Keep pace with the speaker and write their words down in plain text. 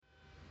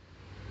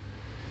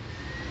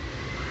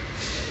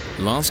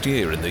Last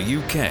year in the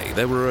UK,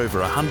 there were over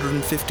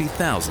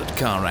 150,000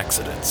 car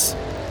accidents.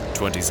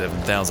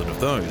 27,000 of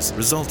those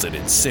resulted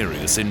in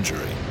serious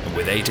injury, and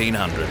with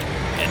 1,800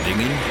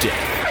 ending in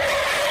death.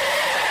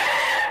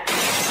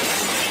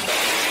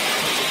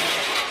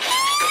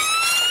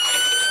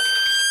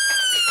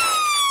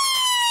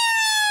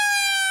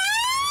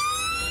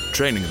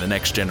 Training the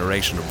next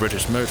generation of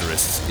British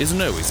motorists is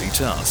no easy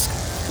task.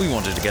 We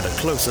wanted to get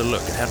a closer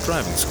look at how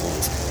driving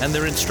schools and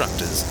their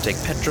instructors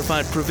take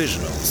petrified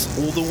provisionals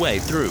all the way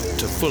through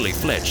to fully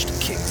fledged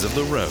kings of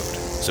the road.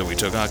 So we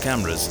took our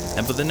cameras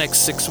and for the next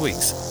 6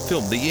 weeks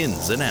filmed the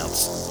ins and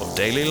outs of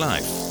daily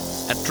life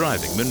at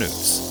Driving Minuut's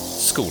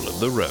School of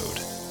the Road.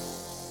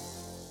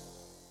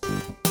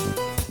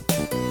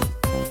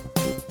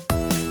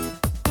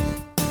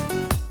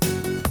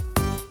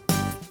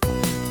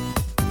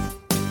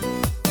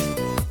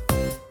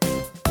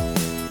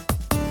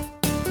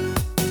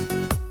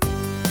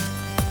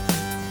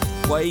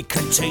 We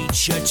can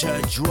teach you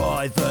to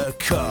drive a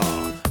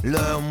car.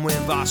 Learn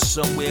with us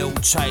and we'll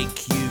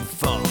take you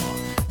far.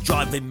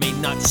 Driving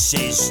Minuut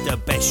is the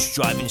best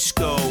driving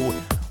school.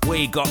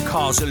 We got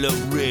cars that look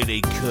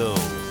really cool.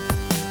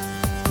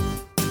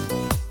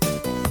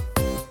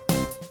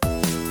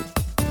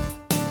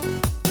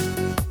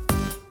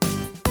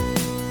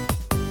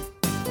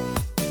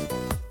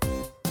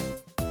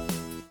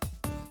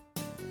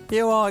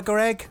 You alright,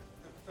 Greg?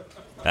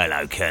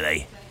 Hello,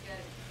 Kelly.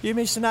 You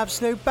missed an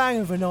absolute bang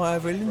of a night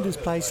over at Linda's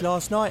place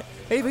last night.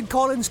 Even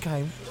Collins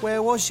came.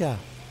 Where was ya?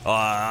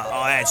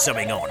 I had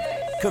something on.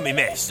 Couldn't be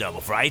missed, I'm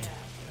afraid.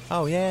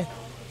 Oh, yeah?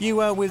 You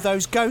were with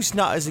those ghost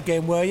nutters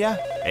again, were ya?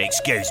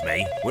 Excuse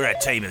me, we're a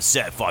team of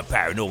certified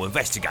paranormal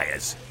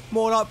investigators.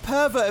 More like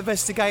pervert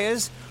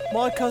investigators.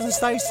 My cousin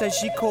Stacey said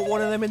she caught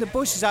one of them in the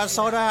bushes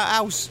outside our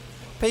house,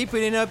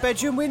 peeping in her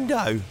bedroom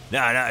window. No,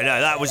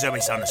 that was a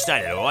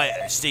misunderstanding, all right?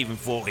 Stephen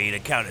thought he'd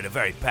encountered a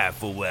very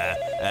powerful,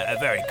 a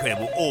very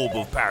incredible orb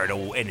of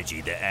paranormal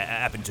energy that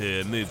happened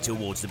to move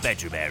towards the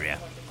bedroom area.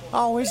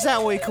 Oh, is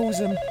that what he calls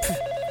them?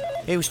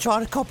 He was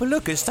trying to cop a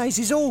look at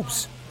Stacey's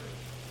orbs.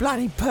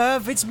 Bloody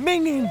perv, it's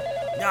minging.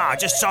 No, I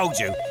just told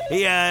you.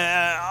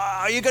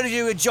 Are you going to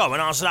do a job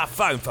and answer that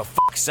phone, for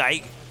fuck's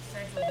sake?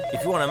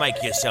 If you want to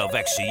make yourself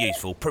extra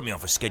useful, put me on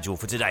for schedule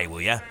for today,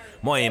 will ya?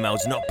 My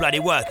emails are not bloody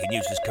working,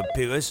 useless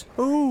computers.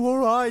 Oh, all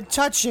right,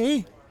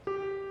 touchy.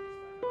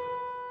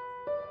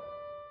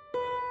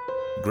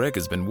 Greg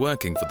has been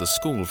working for the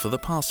school for the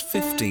past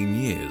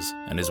 15 years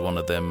and is one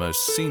of their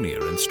most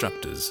senior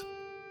instructors.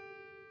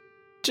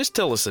 Just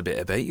tell us a bit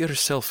about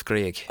yourself,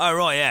 Greg. Oh,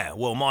 right, yeah.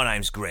 Well, my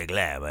name's Greg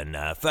Lamb, and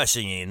first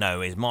thing you know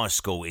is my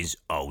school is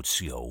old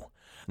school.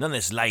 None of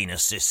this lane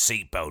assist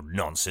seatbelt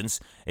nonsense.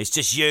 It's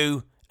just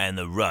you and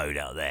the road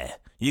out there.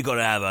 You got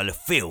to have a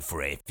feel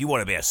for it if you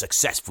want to be a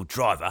successful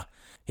driver.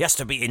 It has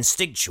to be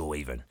instinctual,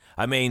 even.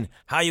 I mean,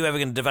 how are you ever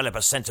going to develop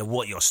a sense of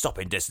what your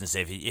stopping distance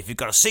if you've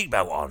got a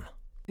seatbelt on?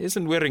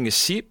 Isn't wearing a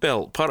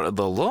seatbelt part of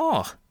the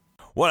law?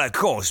 Well, of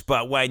course,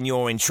 but when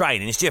you're in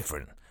training, it's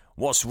different.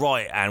 What's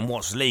right and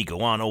what's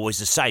legal aren't always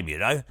the same, you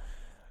know?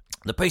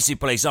 The PC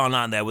police aren't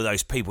out there with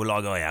those people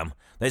like I am.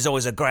 There's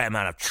always a great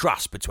amount of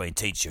trust between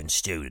teacher and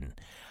student.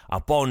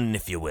 A bond,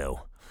 if you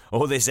will.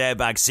 All this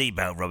airbag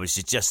seatbelt rubbish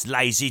is just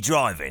lazy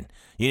driving.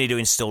 You need to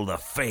install the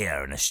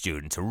fear in a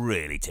student to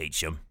really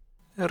teach them.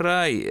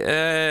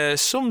 Right,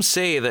 some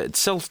say that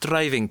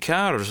self-driving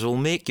cars will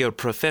make your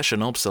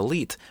profession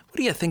obsolete. What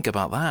do you think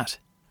about that?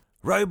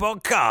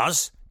 Robot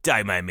cars?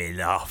 Don't make me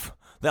laugh.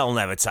 They'll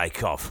never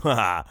take off.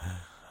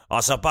 I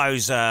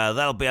suppose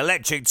they'll be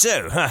electric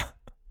too, huh?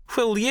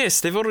 Well, yes,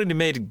 they've already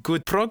made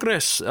good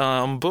progress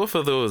on both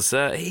of those.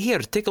 Here,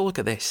 take a look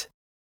at this.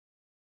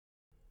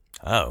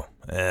 Oh,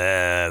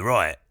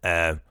 right.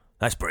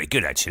 That's pretty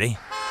good, actually.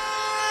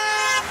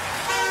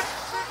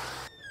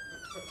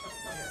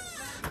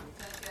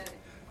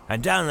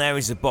 And down there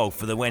is the bog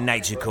for the when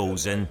nature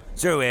calls, and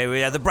through here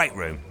we have the break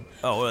room.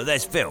 Oh,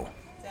 there's Phil.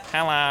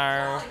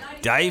 Hello.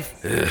 Dave.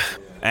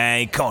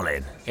 And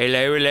Colin.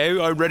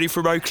 Hello, I'm ready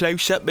for my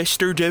close-up,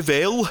 Mr.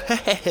 DeVille.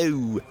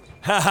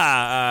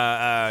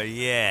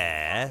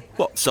 Yeah.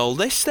 What's all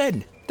this,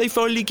 then? They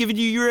finally given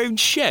you your own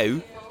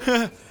show?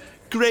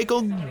 Greg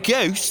on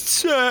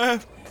ghosts?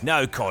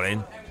 No,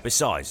 Colin.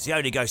 Besides, the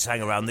only ghost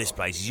hang around this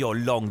place is your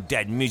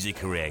long-dead music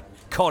career.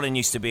 Colin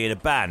used to be in a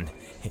band.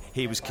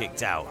 He was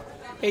kicked out.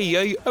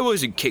 Hey, I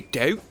wasn't kicked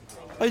out.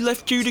 I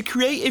left due to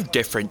creative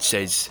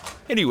differences.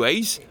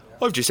 Anyways,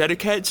 I've just had a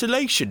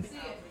cancellation.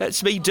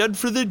 That's me done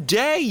for the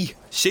day.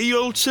 See you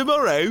all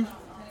tomorrow.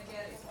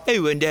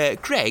 Oh, and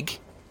Greg,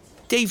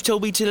 Dave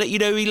told me to let you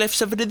know he left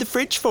something in the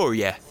fridge for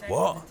you.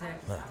 What?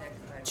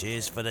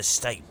 Cheers for the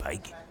steak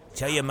bake.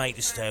 Tell your mate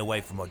to stay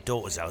away from my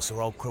daughter's house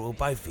or I'll cripple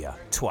both of you,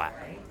 twat.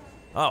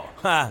 Oh,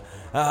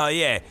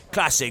 yeah,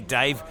 classic,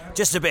 Dave.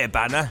 Just a bit of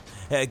banter.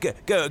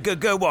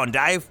 Go on,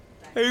 Dave.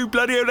 Oh,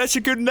 bloody hell, that's a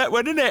good nut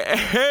one, isn't it?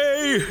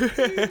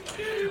 Hey,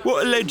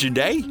 what a legend,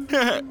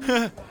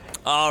 eh?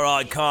 All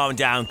right, calm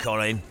down,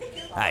 Colin.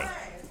 Hey,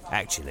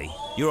 actually,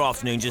 your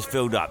afternoon just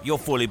filled up. You're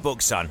fully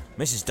booked, son.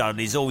 Mrs.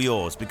 Dudley's all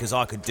yours because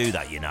I could do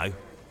that, you know.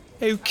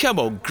 Oh, come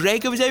on,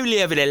 Greg, I was only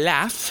having a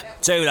laugh.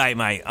 Too late,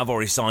 mate. I've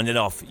already signed it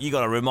off. You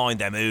got to remind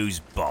them who's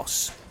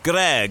boss.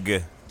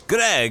 Greg.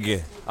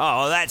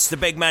 Oh, that's the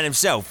big man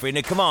himself in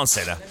the command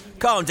centre.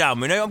 Calm down,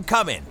 Minuut. I'm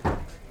coming.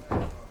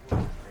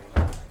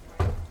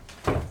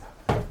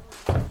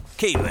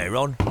 Keep there,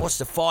 Ron. What's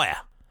the fire?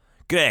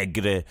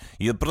 Greg,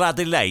 you're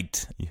bloody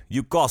late.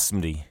 You cost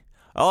me.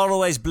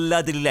 Always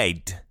bloody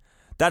late.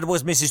 That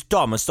was Mrs.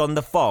 Thomas on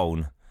the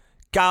phone.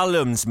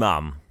 Callum's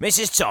mum.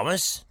 Mrs.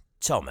 Thomas?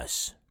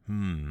 Thomas.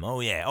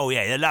 Oh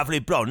yeah, the lovely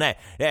blonde.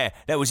 That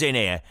was in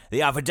here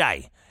the other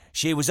day.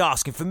 She was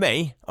asking for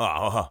me.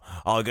 Oh,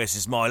 I guess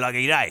it's my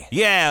lucky day.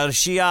 Yeah,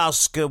 she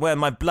asked where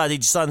my bloody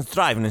son's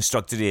driving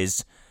instructor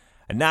is.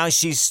 And now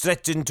she's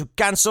threatened to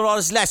cancel all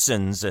his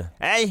lessons.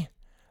 Eh?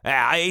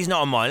 He's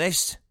not on my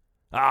list.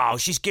 Oh,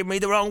 she's given me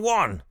the wrong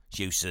one.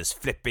 Useless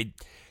flipping.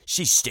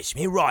 She stitched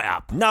me right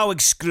up. No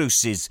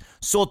excuses.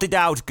 Sort it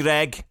out,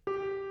 Greg.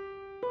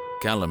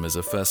 Callum is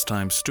a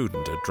first-time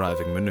student at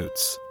driving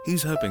Minuut's.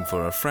 He's hoping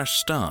for a fresh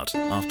start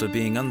after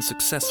being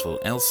unsuccessful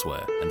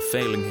elsewhere and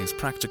failing his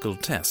practical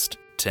test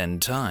 10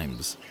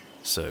 times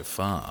so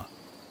far.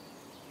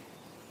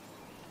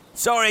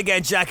 Sorry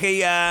again, Jackie.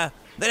 The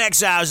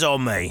next hour's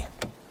on me.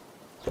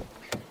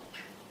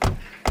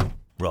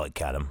 Right,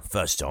 Callum,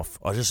 first off,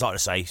 I'd just like to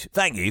say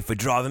thank you for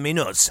driving me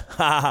nuts.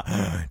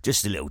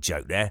 Just a little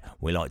joke there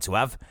we like to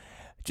have.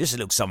 Just a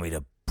little something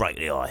to break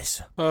the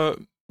ice.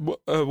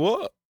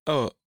 What?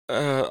 Oh,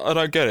 I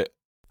don't get it.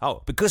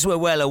 Oh, because we're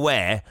well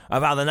aware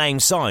of how the name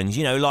signs,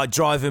 you know, like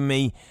driving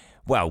me...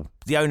 Well,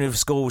 the owner of the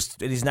school,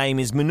 his name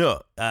is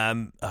Minuut.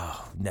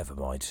 Never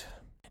mind.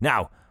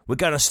 Now, we're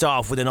going to start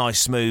off with a nice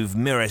smooth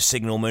mirror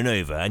signal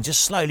manoeuvre and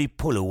just slowly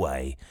pull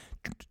away,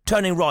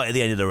 turning right at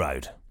the end of the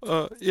road.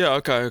 Yeah,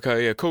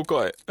 okay, yeah, cool,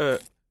 got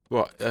it.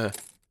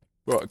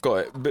 Right,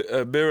 got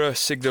it. Mirror,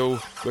 signal,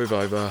 move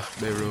over.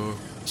 Mirror,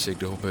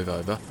 signal, move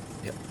over.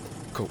 Yep,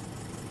 cool.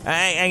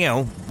 Hey, hang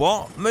on,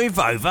 what? Move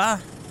over?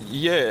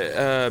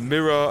 Yeah,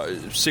 mirror,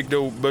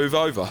 signal, move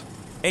over.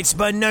 It's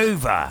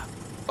manoeuvre.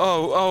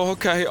 Oh,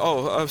 okay,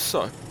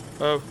 sorry.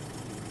 What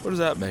does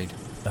that mean?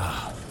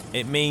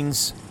 It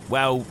means,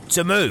 well,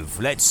 to move.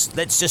 Let's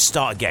just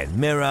start again.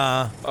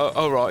 Mirror.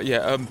 Right,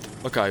 yeah,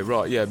 okay,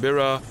 right, yeah,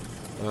 mirror...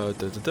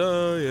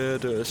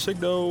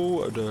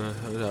 signal,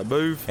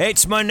 move.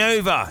 It's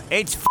manoeuvre.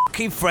 It's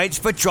fucking French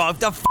for drive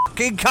the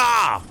fucking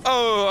car.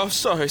 Oh,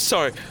 sorry.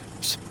 Sorry,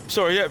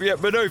 yeah,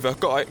 manoeuvre.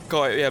 Got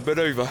it, yeah,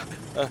 manoeuvre.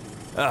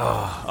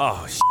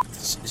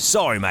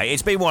 Sorry, mate.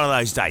 It's been one of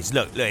those days.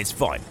 Look, it's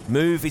fine.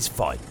 Move is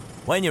fine.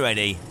 When you're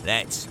ready,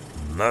 let's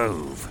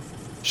move.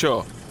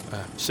 Sure.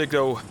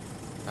 Signal.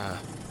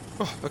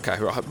 Okay,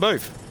 right,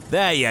 move.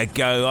 There you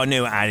go. I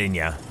knew it had in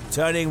you.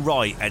 Turning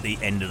right at the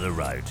end of the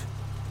road.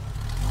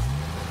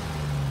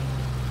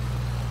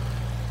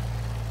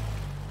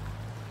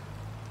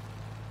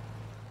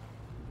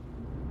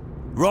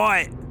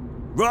 Right!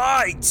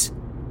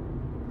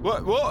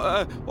 What?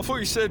 I thought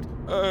you said,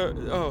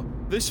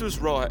 this was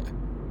right.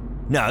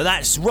 No,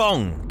 that's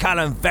wrong.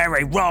 Callum,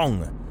 very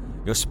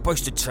wrong. You're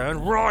supposed to turn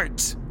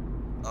right.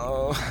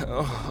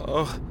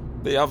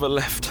 The other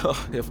left.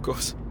 Yeah, of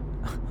course.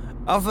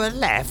 Other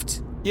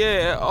left?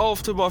 Yeah,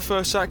 after my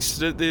first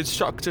accident, the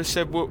instructor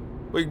said, well,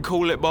 we can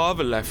call it my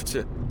other left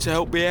to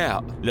help me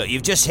out. Look,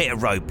 you've just hit a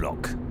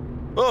roadblock.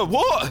 Oh,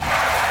 what?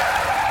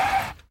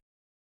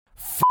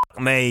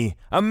 Me,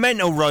 a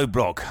mental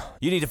roadblock.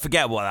 You need to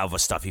forget what other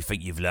stuff you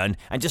think you've learned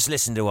and just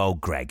listen to old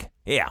Greg.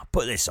 Here,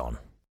 put this on.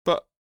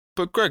 But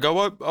Greg, I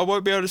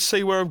won't be able to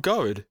see where I'm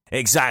going.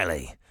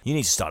 Exactly. You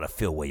need to start to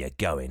feel where you're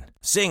going.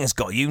 Seeing has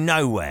got you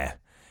nowhere.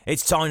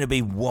 It's time to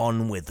be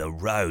one with the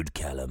road,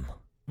 Callum.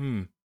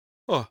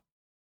 Oh,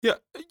 yeah,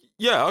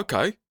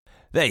 okay.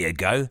 There you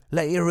go.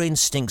 Let your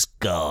instincts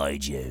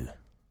guide you.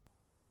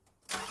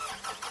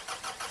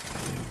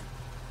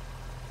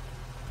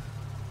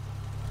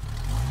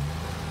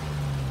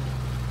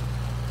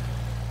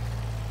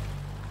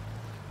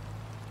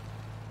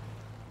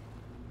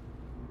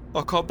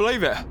 I can't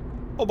believe it.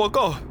 Oh my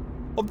God,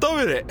 I'm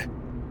doing it.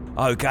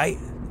 Okay,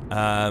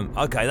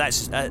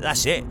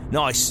 that's it.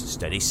 Nice,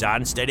 steady,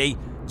 son, steady.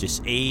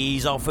 Just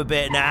ease off a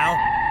bit now.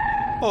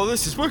 Oh,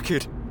 this is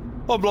wicked.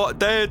 I'm like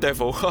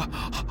Daredevil.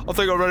 I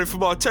think I'm ready for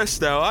my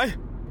test now, eh?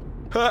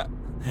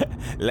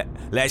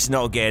 Let's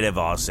not get ahead of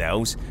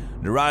ourselves.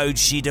 The road,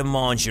 she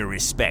demands your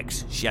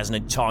respect. She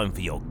hasn't had time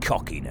for your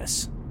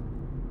cockiness.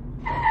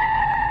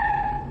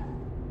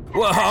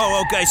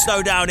 Whoa, okay,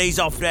 slow down, ease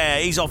off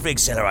there, ease off the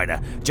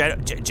accelerator.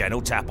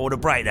 Gentle tap on the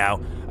brake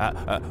now.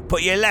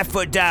 Put your left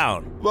foot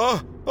down.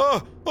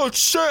 Oh,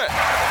 shit!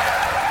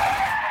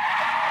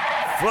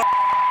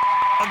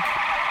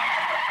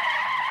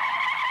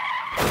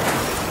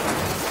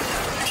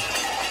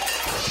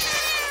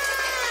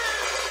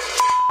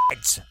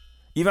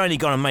 You've only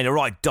gone and made a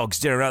right dog's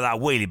dinner out of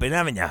that wheelie bin,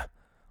 haven't you?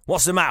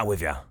 What's the matter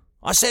with you?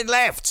 I said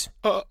left.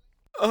 I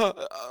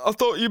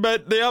thought you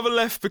meant the other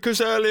left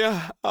because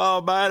earlier...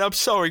 Oh, man, I'm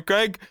sorry,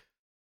 Greg.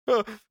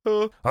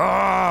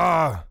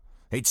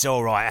 It's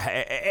all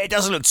right. It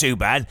doesn't look too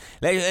bad.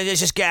 Let's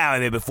just get out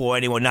of here before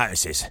anyone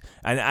notices.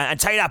 And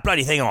take that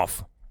bloody thing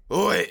off.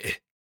 Oi,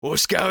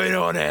 what's going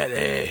on out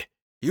there?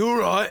 You all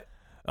right?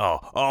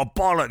 Oh,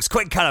 bollocks.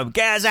 Quick, Callum,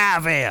 get us out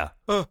of here.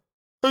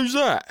 Who's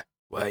that?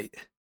 Wait,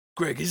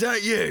 Greg, is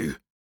that you?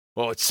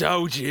 I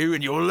told you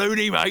and your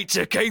loony mate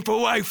to keep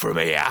away from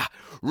here.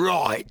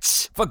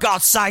 Right. For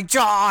God's sake,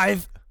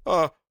 drive.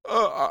 Okay,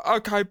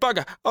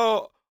 bugger.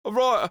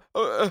 Right.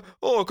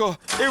 Oh, God,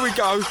 here we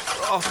go.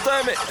 Oh,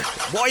 damn it.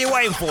 What are you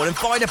waiting for? Then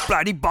find a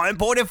bloody button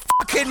board and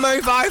fucking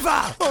move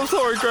over. Oh,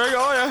 sorry, Greg,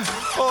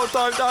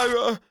 don't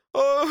know.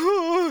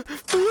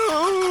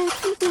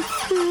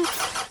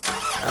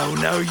 Oh,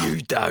 no,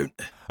 you don't.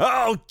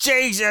 Oh,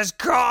 Jesus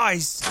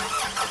Christ.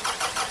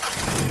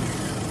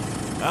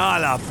 Oh,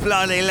 the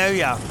bloody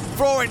hallelujah.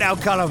 Throw it now,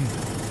 Callum.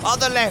 On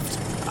the left.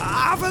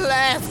 On the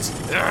left.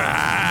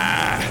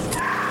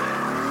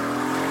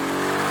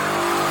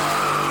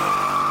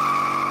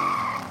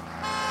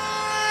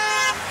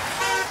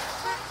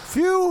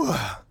 Phew.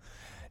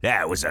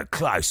 That was a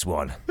close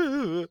one.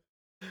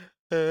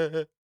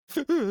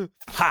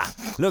 Ha!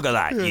 Look at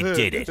that, you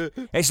did it.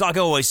 It's like I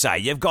always say,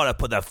 you've got to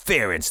put the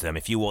fear into them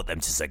if you want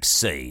them to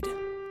succeed.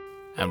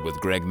 And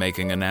with Greg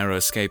making a narrow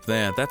escape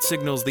there, that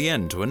signals the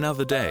end to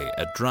another day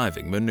at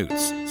Driving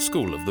Minuut's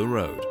School of the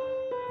Road.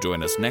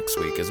 Join us next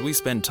week as we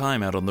spend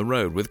time out on the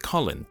road with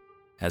Colin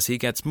as he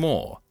gets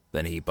more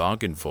than he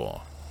bargained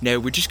for. Now,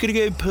 we're just going to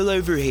go and pull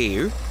over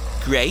here.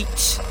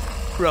 Great.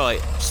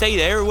 Right, stay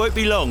there, it won't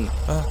be long.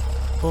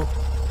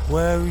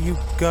 Where are you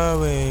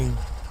going?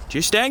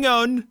 Just hang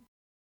on.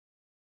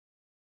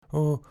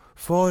 Oh,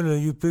 finally,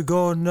 you've been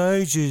gone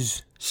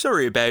ages.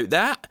 Sorry about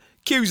that.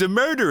 Queues of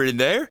murder in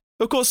there.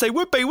 Of course they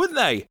would be, wouldn't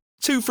they?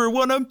 2 for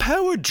 1 on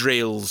power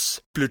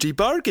drills. Bloody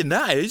bargain,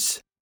 that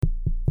is.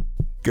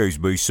 Excuse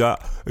me, sir.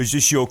 Is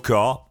this your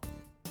car?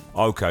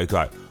 Okay,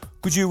 great.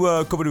 Could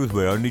you come in with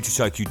me? I need to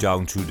take you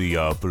down to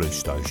the police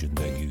station.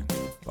 Thank you.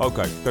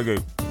 Okay, thank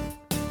you.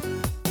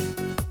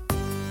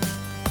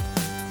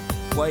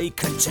 We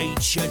can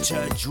teach you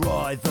to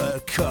drive a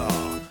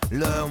car.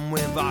 Learn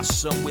with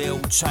us and we'll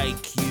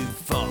take you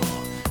far.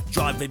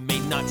 Driving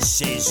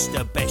Minuut is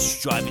the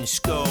best driving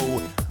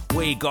school.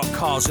 We got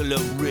cars that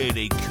look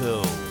really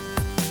cool.